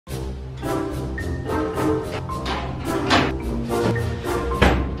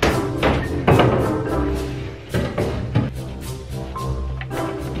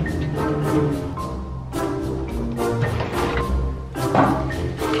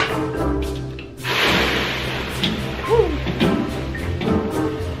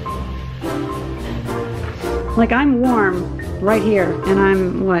Like, I'm warm right here, and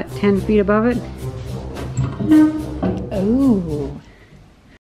I'm, what, 10 feet above it? Oh.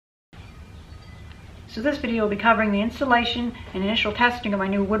 So this video will be covering the installation and initial testing of my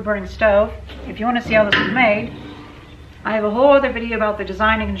new wood-burning stove. If you want to see how this is made, I have a whole other video about the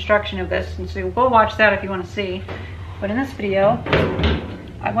design and construction of this, and so go watch that if you want to see. But in this video,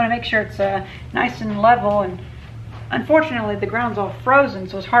 I want to make sure it's nice and level, and unfortunately the ground's all frozen,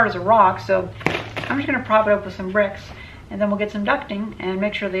 so it's hard as a rock, so I'm just going to prop it up with some bricks, and then we'll get some ducting and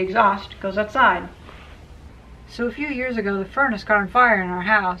make sure the exhaust goes outside. So a few years ago, the furnace caught on fire in our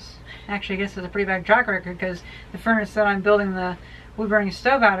house. Actually, I guess it's a pretty bad track record because the furnace that I'm building the wood-burning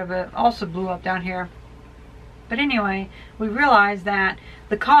stove out of it also blew up down here. But anyway, we realized that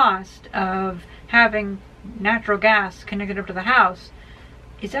the cost of having natural gas connected up to the house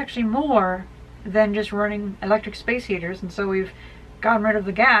is actually more than just running electric space heaters, and so we've gotten rid of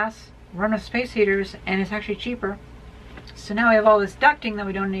the gas, run with space heaters, and it's actually cheaper. So now we have all this ducting that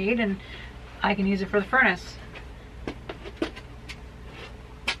we don't need, and I can use it for the furnace.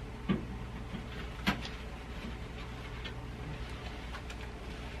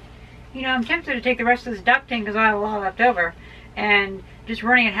 You know, I'm tempted to take the rest of this ducting because I have a lot left over and just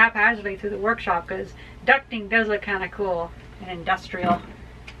running it haphazardly through the workshop because ducting does look kind of cool and industrial.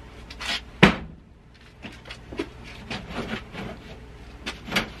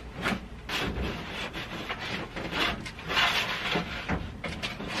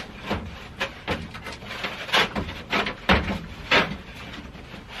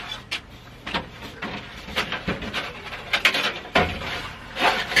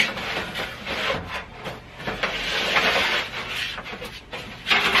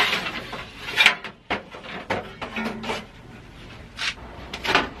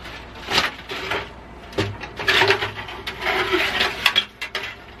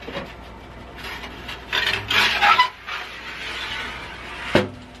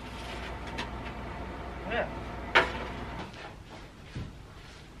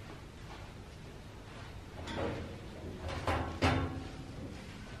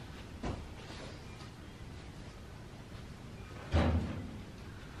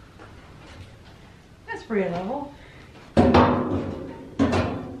 Pretty level.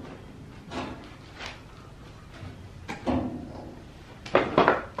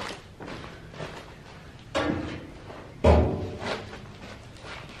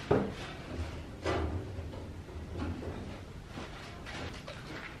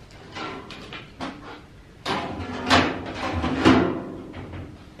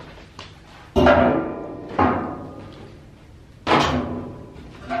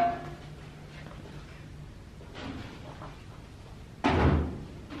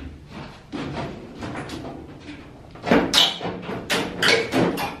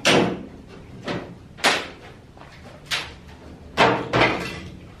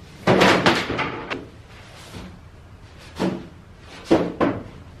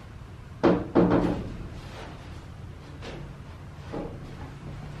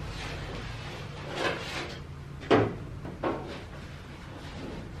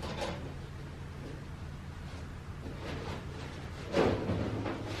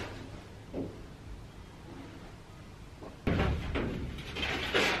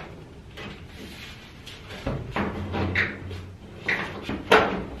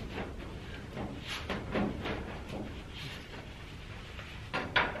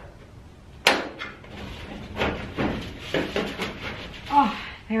 Oh,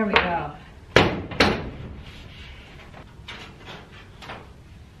 here we go.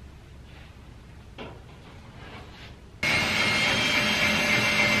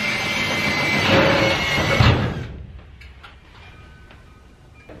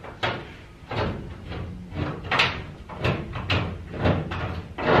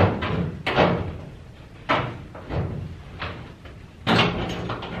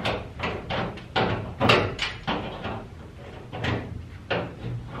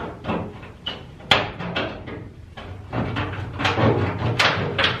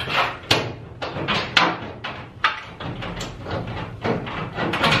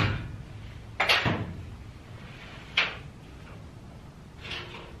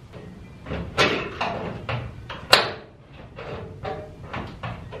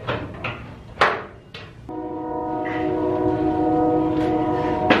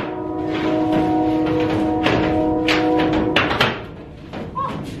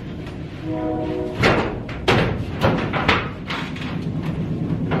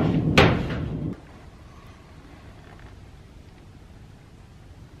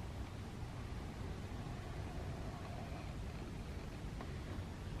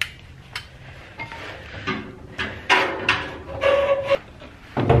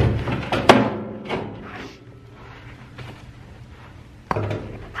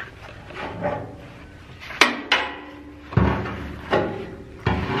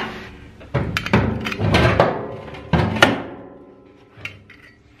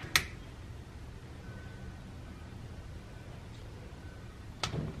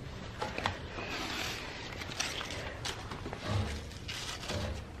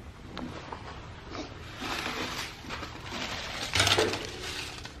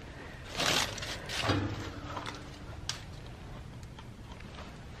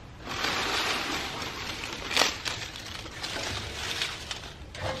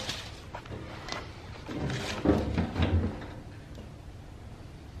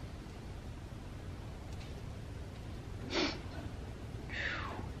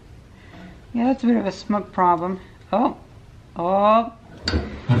 Yeah, that's a bit of a smoke problem. Oh,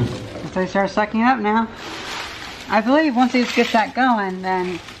 as they start sucking up now. I believe once it gets that going,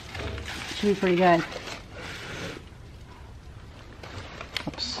 then it should be pretty good.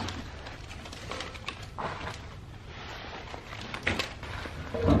 Oops.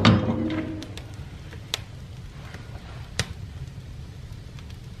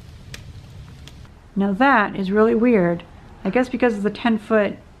 Now that is really weird. I guess because of the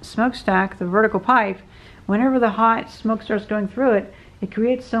 10-foot smokestack, the vertical pipe, whenever the hot smoke starts going through it, it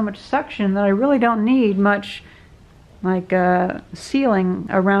creates so much suction that I really don't need much like sealing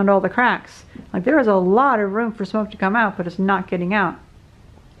around all the cracks. Like there is a lot of room for smoke to come out, but it's not getting out.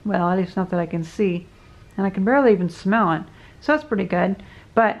 Well, at least not that I can see. And I can barely even smell it. So that's pretty good.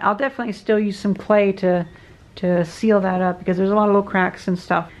 But I'll definitely still use some clay to seal that up because there's a lot of little cracks and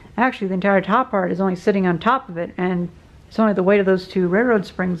stuff. Actually, the entire top part is only sitting on top of it, and it's only the weight of those 2 railroad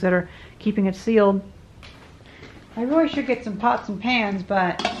springs that are keeping it sealed. I really should get some pots and pans,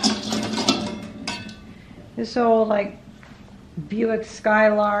 but this old like Buick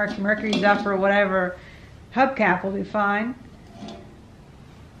Skylark, Mercury Zephyr, whatever, hubcap will be fine.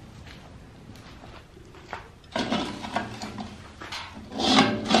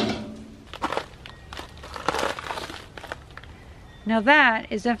 Now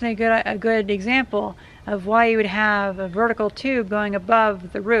that is definitely a good example of why you would have a vertical tube going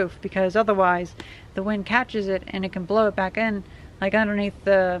above the roof, because otherwise the wind catches it and it can blow it back in like underneath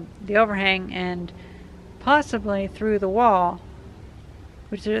the overhang and possibly through the wall,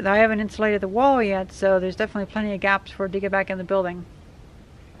 which I haven't insulated the wall yet, so there's definitely plenty of gaps for it to get back in the building.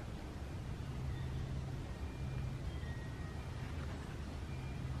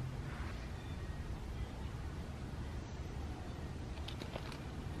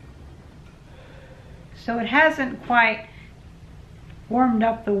 So it hasn't quite warmed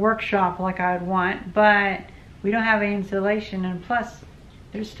up the workshop like I would want, but we don't have any insulation, and plus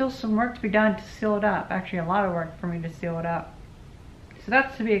there's still some work to be done to seal it up. Actually, a lot of work for me to seal it up. So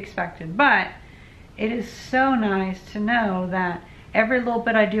that's to be expected, but it is so nice to know that every little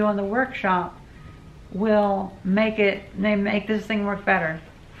bit I do on the workshop will make this thing work better.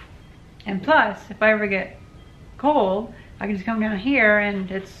 And plus, if I ever get cold, I can just come down here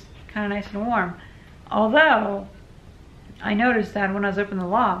and it's kind of nice and warm. Although, I noticed that when I was up in the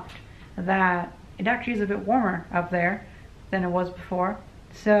loft, that it actually is a bit warmer up there than it was before.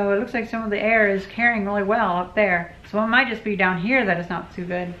 So it looks like some of the air is carrying really well up there. So it might just be down here that it's not too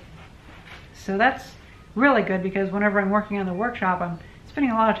good. So that's really good, because whenever I'm working on the workshop, I'm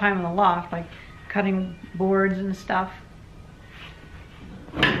spending a lot of time in the loft, like cutting boards and stuff.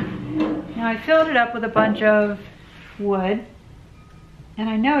 Now I filled it up with a bunch of wood, and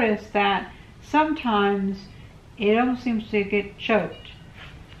I noticed that sometimes it almost seems to get choked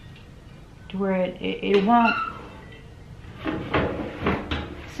to where it won't,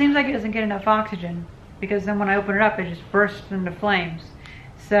 seems like it doesn't get enough oxygen, because then when I open it up it just bursts into flames.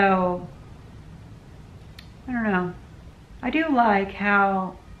 So I don't know, I do like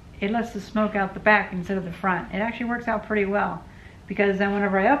how it lets the smoke out the back instead of the front. It actually works out pretty well, because then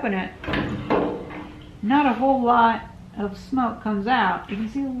whenever I open it, not a whole lot of smoke comes out. You can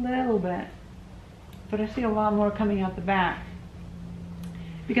see a little bit, but I see a lot more coming out the back,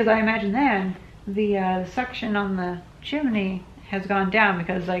 because I imagine then the suction on the chimney has gone down,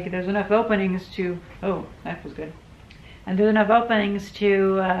 because like there's enough openings to, oh, that was good, and there's enough openings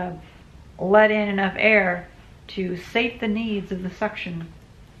to let in enough air to sate the needs of the suction.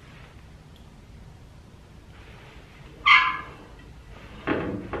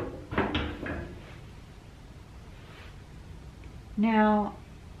 Now,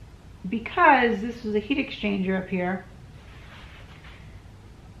 because this is a heat exchanger up here,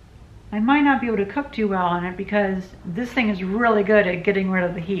 I might not be able to cook too well on it, because this thing is really good at getting rid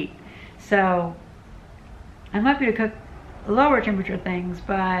of the heat. So I might be able to cook lower temperature things,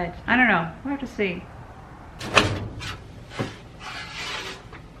 but I don't know. We'll have to see.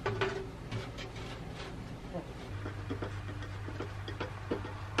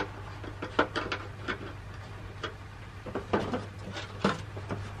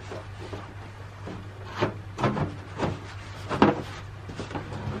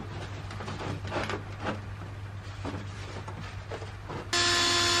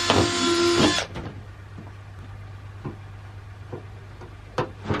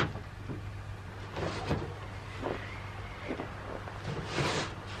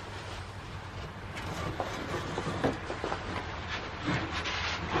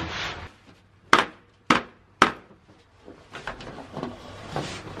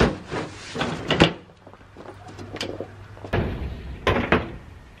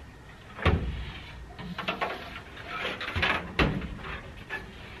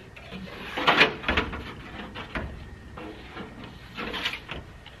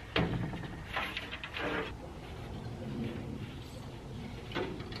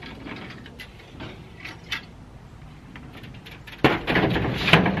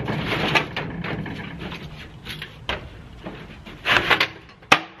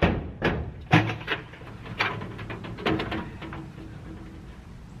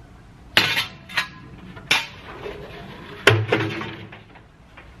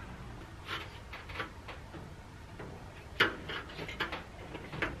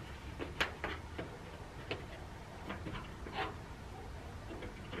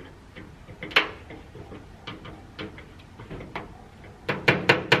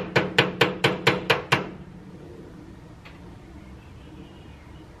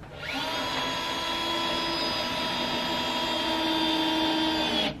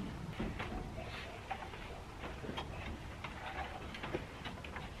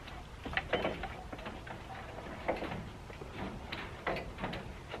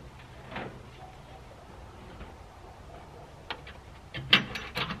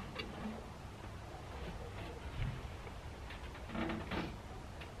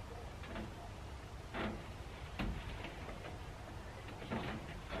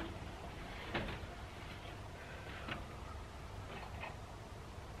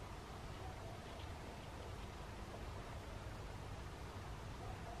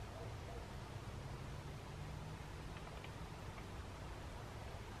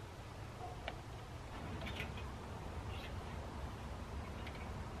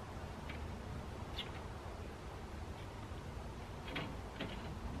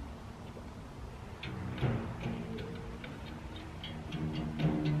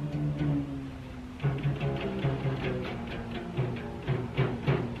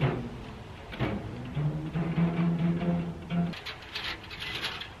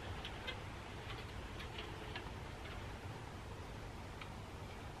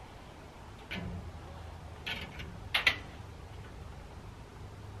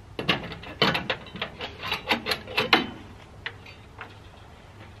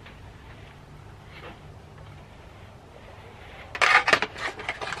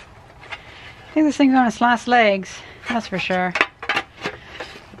 think this thing's on its last legs, that's for sure.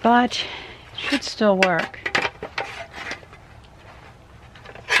 But it should still work.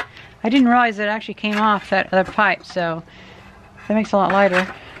 I didn't realize it actually came off that other pipe, so that makes it a lot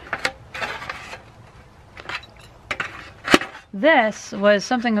lighter. This was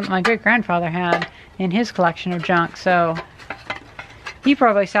something that my great-grandfather had in his collection of junk, so he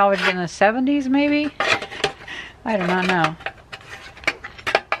probably salvaged it in the 70s, maybe? I do not know.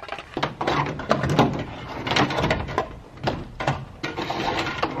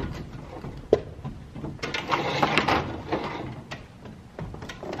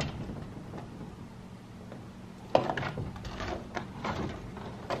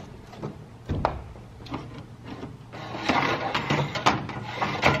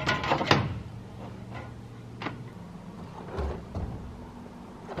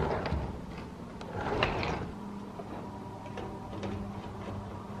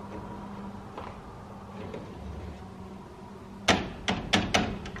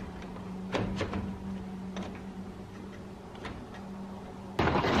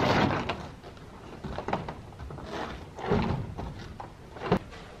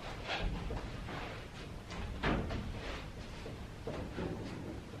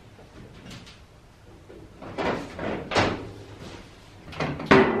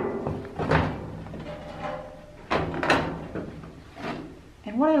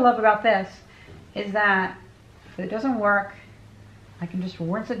 And what I love about this is that if it doesn't work, I can just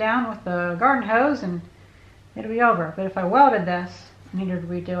rinse it down with the garden hose and it'll be over. But if I welded this, I needed to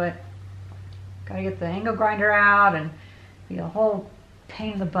redo it. Gotta get the angle grinder out and be a whole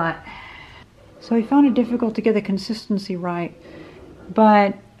pain in the butt. So I found it difficult to get the consistency right,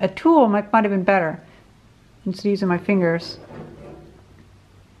 but a tool might have been better instead of using my fingers.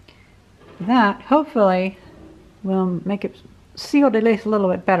 That hopefully will make it sealed at least a little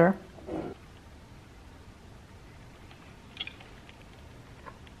bit better.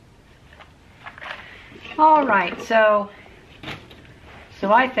 All right, so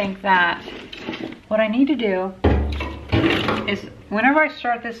I think that what I need to do is whenever I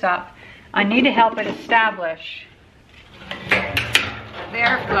start this up, I need to help it establish the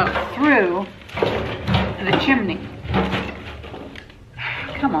airflow through the chimney.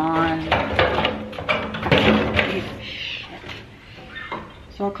 Come on.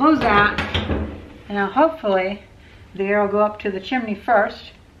 So I'll close that, and now hopefully the air will go up to the chimney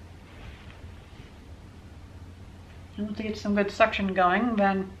first. And once I get some good suction going,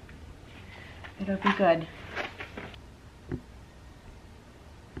 then it'll be good.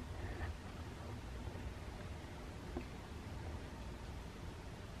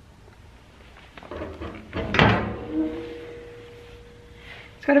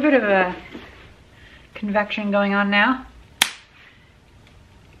 It's got a bit of a convection going on now.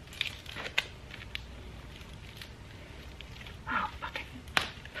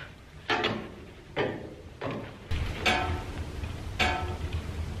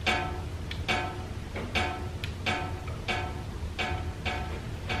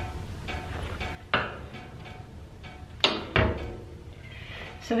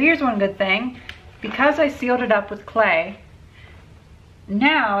 So here's one good thing. Because I sealed it up with clay,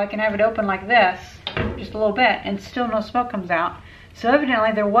 now I can have it open like this, just a little bit, and still no smoke comes out. So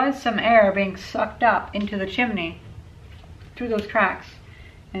evidently there was some air being sucked up into the chimney through those cracks.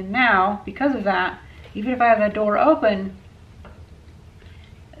 And now, because of that, even if I have the door open,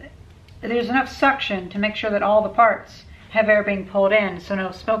 there's enough suction to make sure that all the parts have air being pulled in so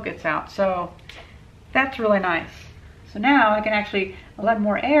no smoke gets out. So that's really nice. So now I can actually let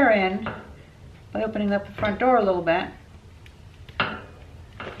more air in by opening up the front door a little bit.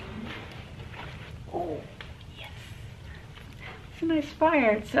 Oh, yes. It's a nice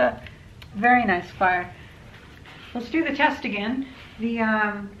fire. It's a very nice fire. Let's do the test again. The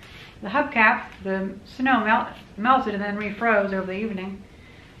hubcap, the snow melted and then refroze over the evening.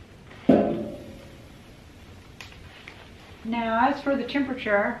 Now, as for the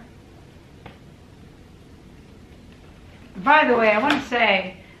temperature, by the way, I want to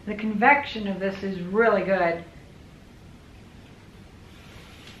say the convection of this is really good.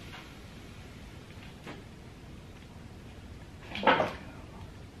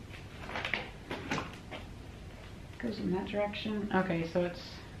 Goes in that direction. Okay, so it's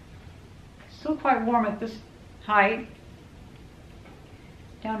still quite warm at this height.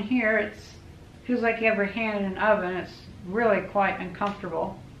 Down here, it feels like you have your hand in an oven. It's really quite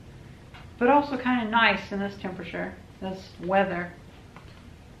uncomfortable, but also kind of nice in this temperature, this weather.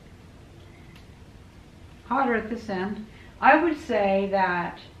 Hotter at this end. I would say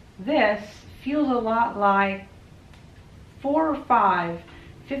that this feels a lot like 4 or 5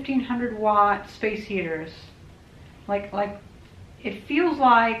 1500 watt space heaters. Like it feels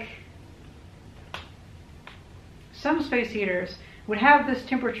like some space heaters would have this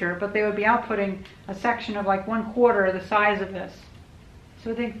temperature, but they would be outputting a section of like 1/4 the size of this.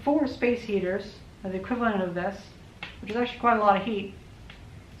 So I think 4 space heaters are the equivalent of this, which is actually quite a lot of heat,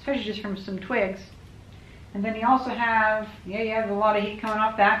 especially just from some twigs. And then you also have, yeah, you have a lot of heat coming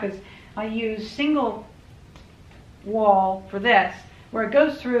off that, because I use single wall for this. Where it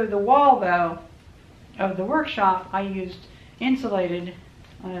goes through the wall though of the workshop, I used insulated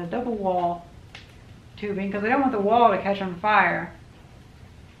double wall tubing because I don't want the wall to catch on fire.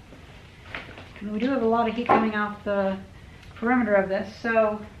 And we do have a lot of heat coming off the perimeter of this,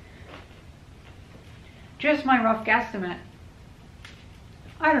 so just my rough guesstimate,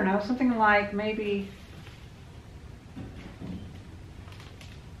 I don't know, something like maybe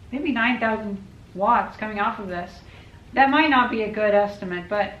 9,000 watts coming off of this. That might not be a good estimate,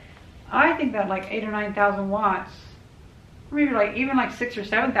 but I think that like 8,000 or 9,000 watts, or maybe like even like 6,000 or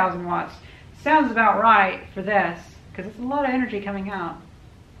 7,000 watts sounds about right for this, because it's a lot of energy coming out.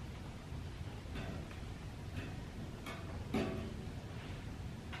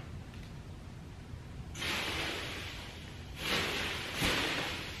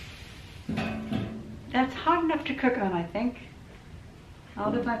 That's hot enough to cook on, I think. I'll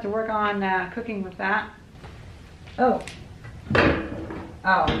definitely have to work on cooking with that. Oh. Oh.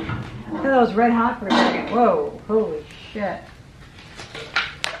 I thought that was red hot for a second. Whoa. Holy shit.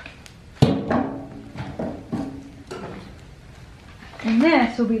 And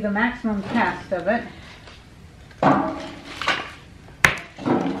this will be the maximum test of it.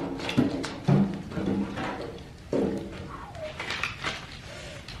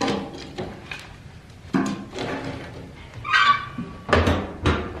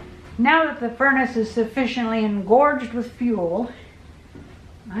 Now that the furnace is sufficiently engorged with fuel,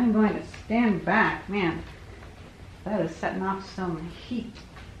 I'm going to stand back. Man, that is setting off some heat,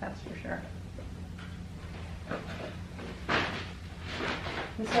 that's for sure.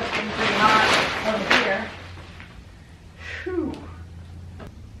 This stuff's getting pretty hot over here. Whew.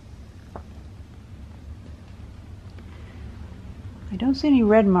 I don't see any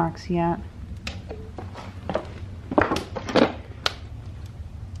red marks yet.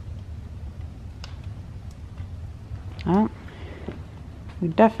 Well, we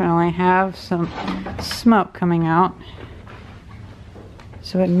definitely have some smoke coming out,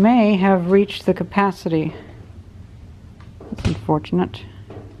 so it may have reached the capacity. That's unfortunate.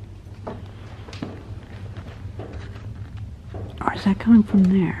 Or is that coming from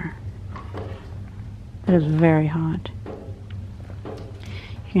there? That is very hot.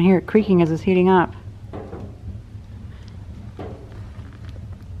 You can hear it creaking as it's heating up.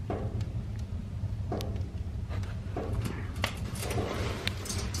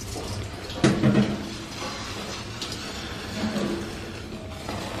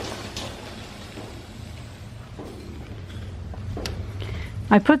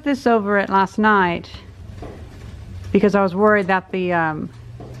 I put this over it last night because I was worried that the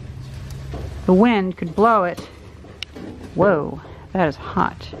wind could blow it. Whoa, that is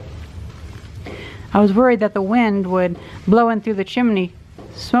hot. I was worried that the wind would blow in through the chimney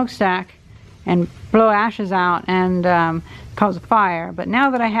smokestack and blow ashes out and cause a fire. But now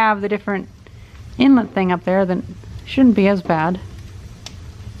that I have the different inlet thing up there, then it shouldn't be as bad.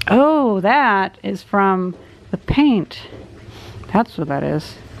 Oh, that is from the paint. That's what that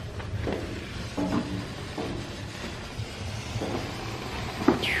is.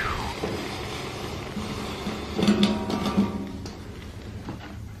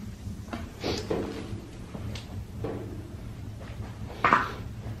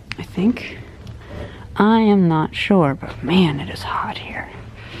 I think. I am not sure, but man, it is hot here.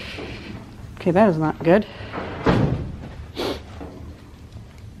 Okay, that is not good.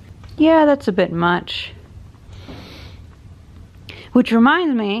 Yeah, that's a bit much. Which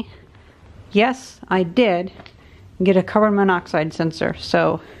reminds me, yes, I did get a carbon monoxide sensor,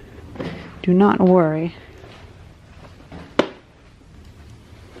 so do not worry.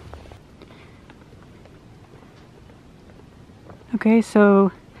 Okay,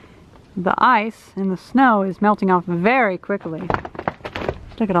 so the ice and the snow is melting off very quickly.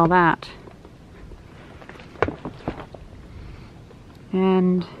 Look at all that.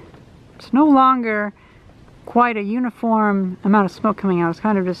 And it's no longer quite a uniform amount of smoke coming out. It's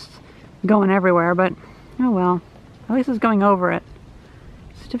kind of just going everywhere, but oh well. At least it's going over it.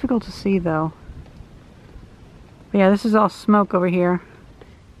 It's difficult to see though. But yeah, this is all smoke over here.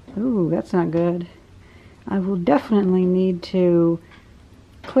 Ooh, that's not good. I will definitely need to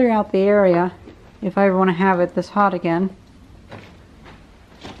clear out the area if I ever want to have it this hot again.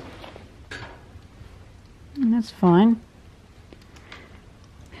 And that's fine.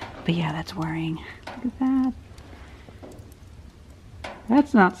 But yeah, that's worrying. Look at that.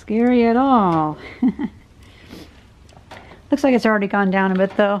 That's not scary at all. Looks like it's already gone down a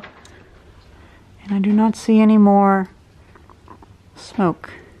bit though. And I do not see any more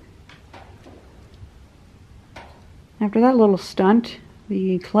smoke. After that little stunt,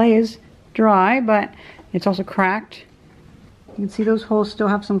 the clay is dry, but it's also cracked. You can see those holes still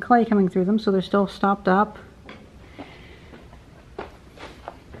have some clay coming through them, so they're still stopped up.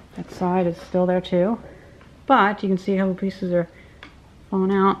 That side is still there too. But you can see how the pieces are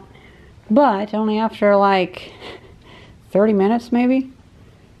falling out. But only after like 30 minutes maybe.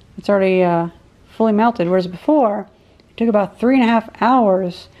 It's already fully melted, whereas before it took about 3.5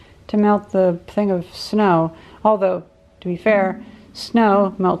 hours to melt the thing of snow. Although, to be fair,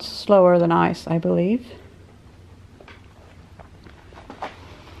 snow melts slower than ice, I believe.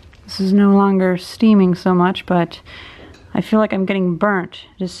 This is no longer steaming so much, but I feel like I'm getting burnt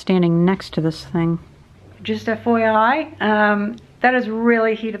just standing next to this thing. Just FYI, that has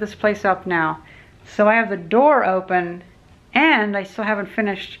really heated this place up now. So I have the door open, and I still haven't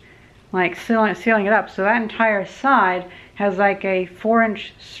finished like sealing it up. So that entire side has like a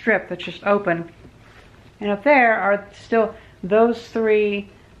 4-inch strip that's just open. And up there are still those 3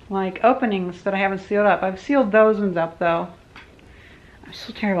 like openings that I haven't sealed up. I've sealed those ones up though. I'm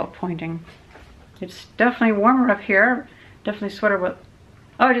so terrible at pointing. It's definitely warmer up here. Definitely sweater with...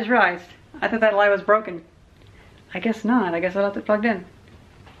 Oh, I just realized. I thought that light was broken. I guess not. I guess I left it plugged in.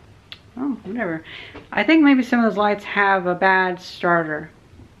 Oh, whatever. I think maybe some of those lights have a bad starter.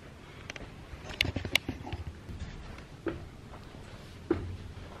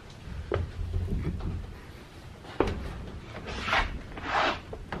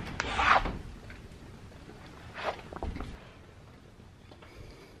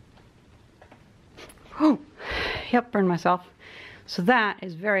 Oh, yep, burned myself. So that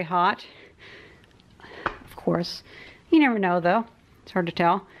is very hot. Of course. You never know though. It's hard to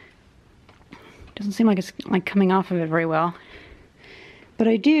tell. Doesn't seem like it's like coming off of it very well. But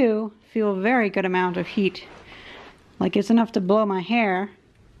I do feel a very good amount of heat. Like it's enough to blow my hair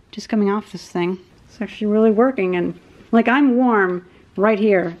just coming off this thing. It's actually really working, and like I'm warm right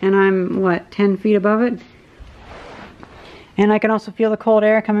here and I'm what, 10 feet above it? And I can also feel the cold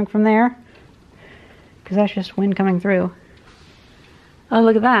air coming from there, because that's just wind coming through. Oh,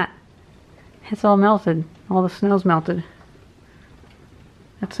 look at that. It's all melted. All the snow's melted.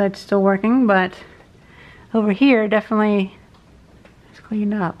 That side's still working, but over here definitely it's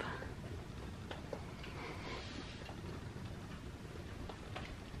cleaned up.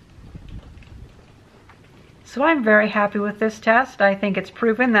 So I'm very happy with this test. I think it's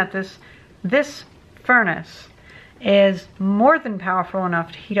proven that this furnace is more than powerful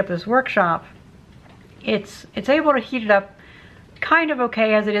enough to heat up this workshop. It's able to heat it up kind of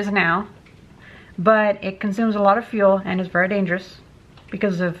okay as it is now, but it consumes a lot of fuel and is very dangerous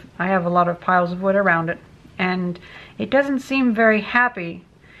because I have a lot of piles of wood around it, and it doesn't seem very happy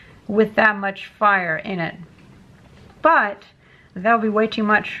with that much fire in it. But that'll be way too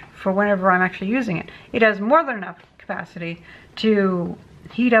much for whenever I'm actually using it. It has more than enough capacity to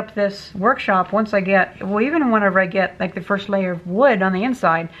heat up this workshop once I get, well, even whenever I get like the first layer of wood on the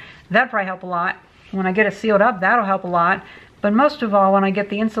inside. That'd probably help a lot. When I get it sealed up, that'll help a lot. But most of all, when I get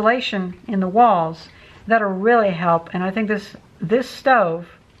the insulation in the walls, that'll really help. And I think this stove,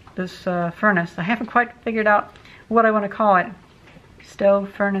 this furnace, I haven't quite figured out what I want to call it. Stove,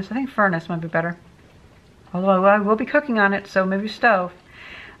 furnace, I think furnace might be better. Although I will be cooking on it, so maybe stove.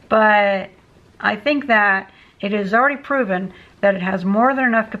 But I think that it is already proven that it has more than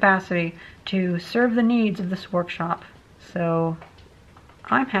enough capacity to serve the needs of this workshop. So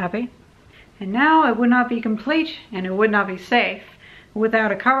I'm happy. And now it would not be complete and it would not be safe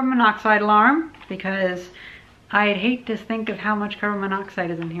without a carbon monoxide alarm, because I'd hate to think of how much carbon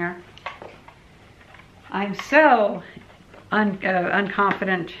monoxide is in here. I'm so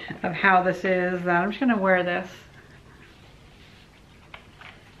unconfident of how this is that I'm just going to wear this.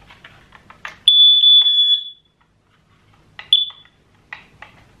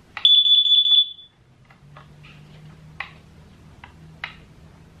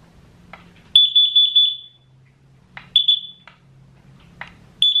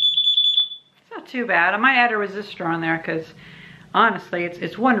 Too bad. I might add a resistor on there because honestly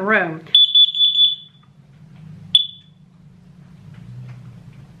it's one room.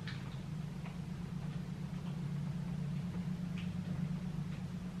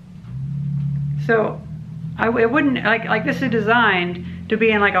 So it wouldn't, like this is designed to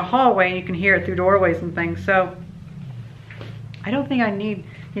be in like a hallway and you can hear it through doorways and things, so I don't think I need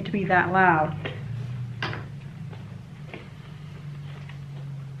it to be that loud.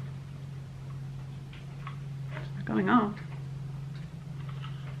 going on.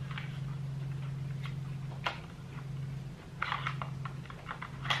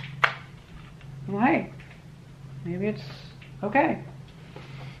 Well, hey, maybe it's okay.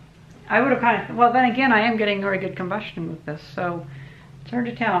 I would have kind of, well, then again, I am getting very good combustion with this, so it's hard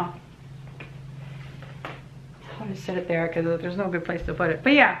to tell. I'll just set it there because there's no good place to put it.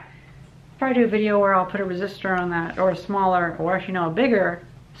 But yeah, probably do a video where I'll put a resistor on that, or a smaller, or actually no, a bigger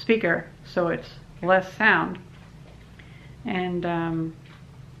speaker, so it's less sound. And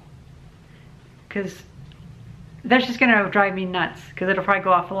because that's just gonna drive me nuts, because it'll probably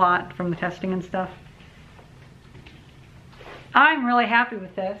go off a lot from the testing and stuff. I'm really happy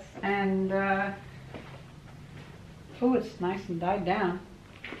with this, and oh, it's nice and died down.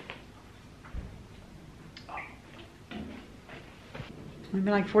 It's been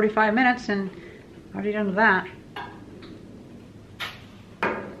like 45 minutes and already done with that.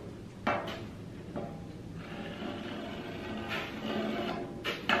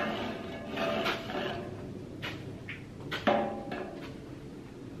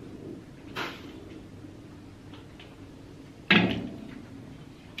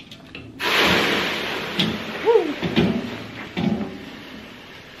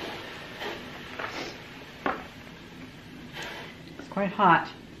 Quite hot.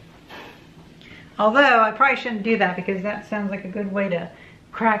 Although I probably shouldn't do that because that sounds like a good way to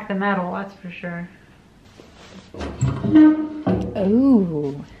crack the metal, that's for sure.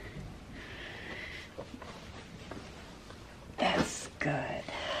 Ooh. That's good.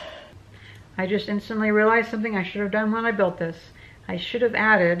 I just instantly realized something I should have done when I built this. I should have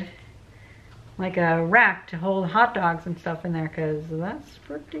added like a rack to hold hot dogs and stuff in there, because that's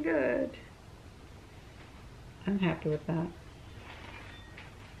pretty good. I'm happy with that.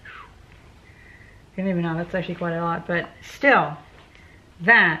 Okay, maybe not, that's actually quite a lot, but still,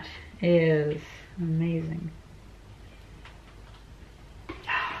 that is amazing.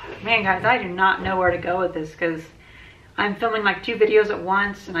 Man, guys, I do not know where to go with this, because I'm filming like 2 videos at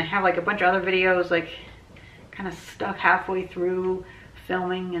once, and I have like a bunch of other videos like kind of stuck halfway through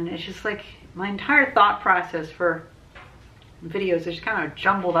filming, and it's just like my entire thought process for videos is just kind of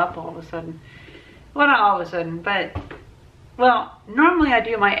jumbled up all of a sudden. Well, not all of a sudden, but, well, normally I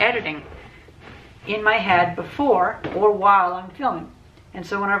do my editing in my head before or while I'm filming. And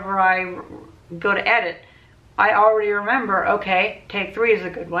so whenever I go to edit, I already remember, okay, take 3 is a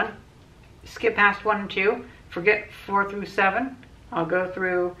good one. Skip past 1 and 2, forget 4 through 7. I'll go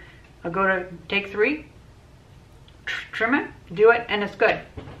to take 3, trim it, do it, and it's good.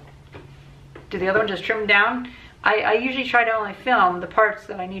 Do the other one just trim down? I usually try to only film the parts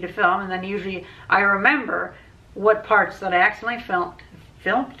that I need to film, and then usually I remember what parts that I accidentally filmed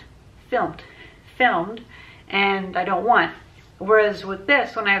and I don't want. Whereas with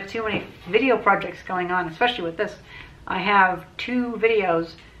this, when I have too many video projects going on, especially with this, I have 2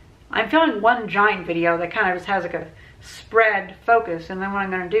 videos. I'm filming one giant video that kind of just has like a spread focus, and then what I'm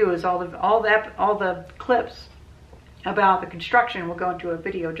going to do is all the clips about the construction will go into a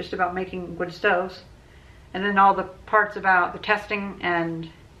video just about making wood stoves, and then all the parts about the testing and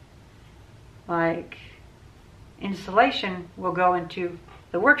like installation will go into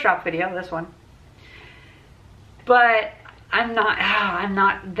the workshop video, this one. But I'm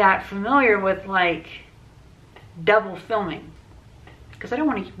not that familiar with like double filming, because I don't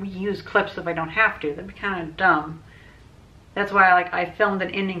want to reuse clips if I don't have to. That'd be kind of dumb. That's why I filmed an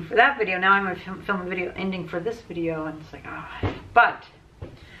ending for that video. Now I'm going to film a video ending for this video, and it's like, ah. But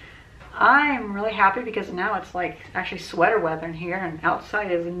I'm really happy because now it's like actually sweater weather in here, and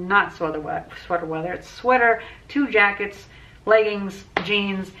outside is not sweater weather. It's sweater, 2 jackets, leggings,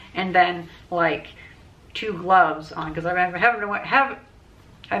 jeans, and then like 2 gloves on, because I've been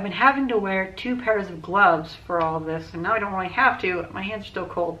having to wear 2 pairs of gloves for all of this, and now I don't really have to. My hands are still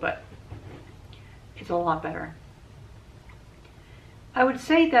cold, but it's a lot better. I would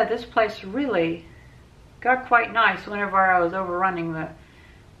say that this place really got quite nice whenever I was overrunning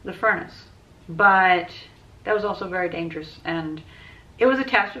the furnace, but that was also very dangerous, and it was a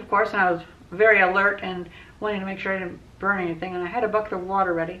test, of course, and I was very alert and wanting to make sure I didn't burn anything, and I had a bucket of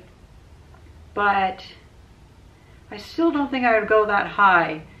water ready. But I still don't think I would go that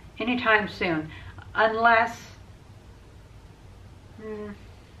high anytime soon, unless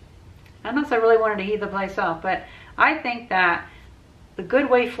I really wanted to heat the place up. But I think that the good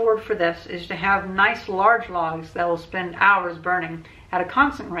way forward for this is to have nice large logs that will spend hours burning at a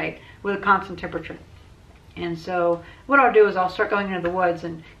constant rate with a constant temperature. And so what I'll do is I'll start going into the woods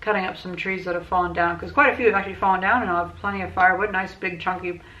and cutting up some trees that have fallen down, because quite a few have actually fallen down, and I'll have plenty of firewood, nice big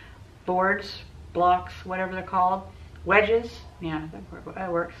chunky boards, blocks, whatever they're called, wedges. Yeah,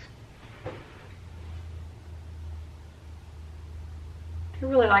 that works. I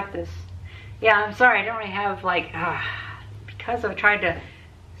really like this. Yeah, I'm sorry, I don't really have like, because I've tried to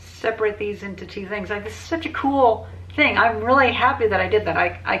separate these into two things. Like, this is such a cool thing. I'm really happy that I did that.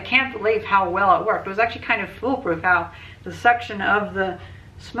 I can't believe how well it worked. It was actually kind of foolproof how the section of the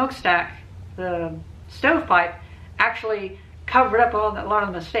smokestack, the stovepipe, actually covered up a lot of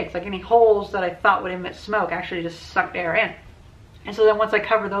the mistakes. Like any holes that I thought would emit smoke actually just sucked air in. And so then once I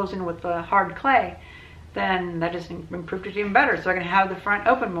covered those in with the hard clay, then that just improved it even better. So I can have the front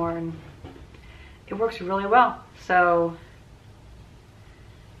open more, and it works really well. So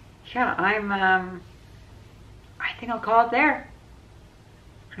yeah, I think I'll call it there.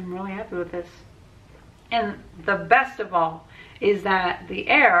 I'm really happy with this. And the best of all is that the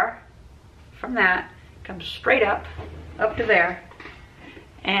air from that comes straight up to there,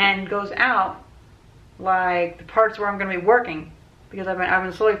 and goes out like the parts where I'm going to be working, because I've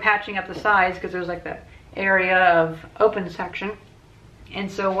been slowly patching up the sides because there's like the area of open section.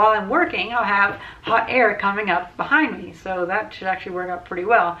 And so while I'm working, I'll have hot air coming up behind me. So that should actually work out pretty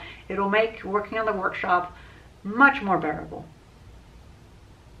well. It'll make working on the workshop much more bearable.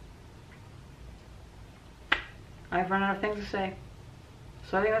 I've run out of things to say.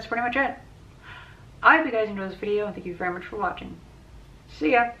 So I think that's pretty much it. I hope you guys enjoyed this video, and thank you very much for watching.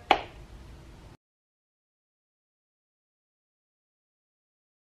 See ya!